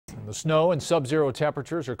The snow and sub-zero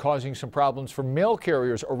temperatures are causing some problems for mail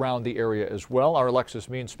carriers around the area as well. Our Alexis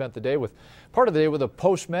Means spent part of the day with a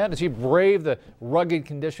postman as he braved the rugged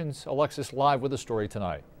conditions. Alexis live with a story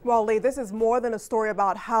tonight. Well, Lee, this is more than a story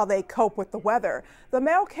about how they cope with the weather. The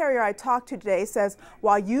mail carrier I talked to today says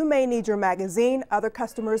while you may need your magazine, other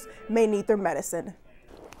customers may need their medicine.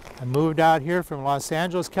 I moved out here from Los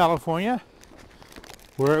Angeles, California,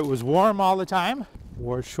 where it was warm all the time.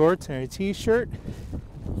 Wore shorts and a t-shirt.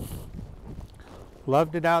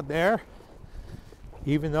 Loved it out there.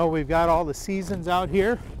 Even though we've got all the seasons out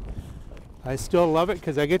here, I still love it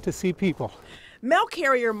because I get to see people. Mail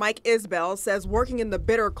carrier Mike Isbell says working in the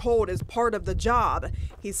bitter cold is part of the job.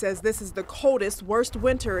 He says this is the coldest, worst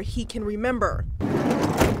winter he can remember.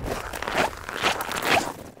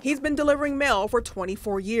 He's been delivering mail for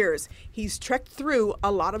 24 years. He's trekked through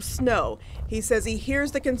a lot of snow. He says he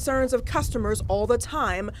hears the concerns of customers all the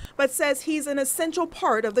time, but says he's an essential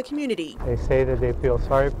part of the community. They say that they feel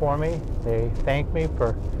sorry for me. They thank me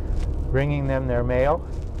for bringing them their mail.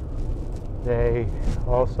 They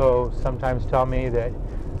also sometimes tell me that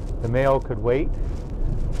the mail could wait,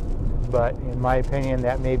 but in my opinion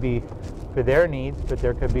that may be for their needs, but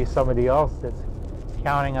there could be somebody else that's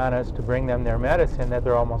counting on us to bring them their medicine that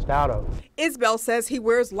they're almost out of. Isbell says he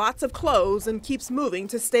wears lots of clothes and keeps moving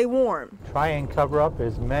to stay warm. Try and cover up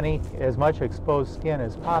as much exposed skin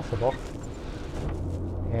as possible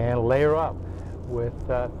and layer up with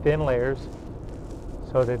thin layers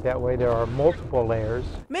so that way there are multiple layers.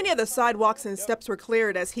 Many of the sidewalks and steps were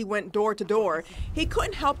cleared as he went door to door. He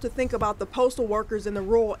couldn't help to think about the postal workers in the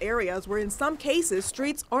rural areas where in some cases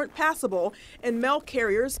streets aren't passable and mail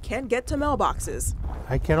carriers can't get to mailboxes.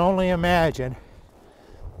 I can only imagine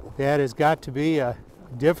that has got to be a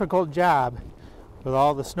difficult job with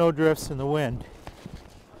all the snow drifts and the wind,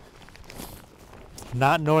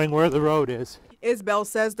 not knowing where the road is. Isbell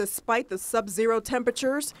says despite the sub-zero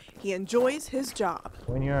temperatures, he enjoys his job.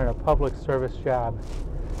 When you're in a public service job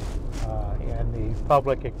and the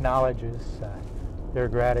public acknowledges their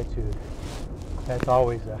gratitude, that's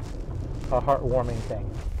always a heartwarming thing.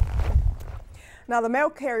 Now, the mail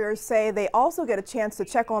carriers say they also get a chance to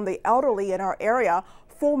check on the elderly in our area.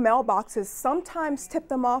 Full mailboxes sometimes tip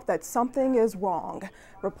them off that something is wrong.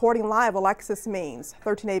 Reporting live, Alexis Means,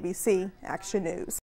 13 ABC Action News.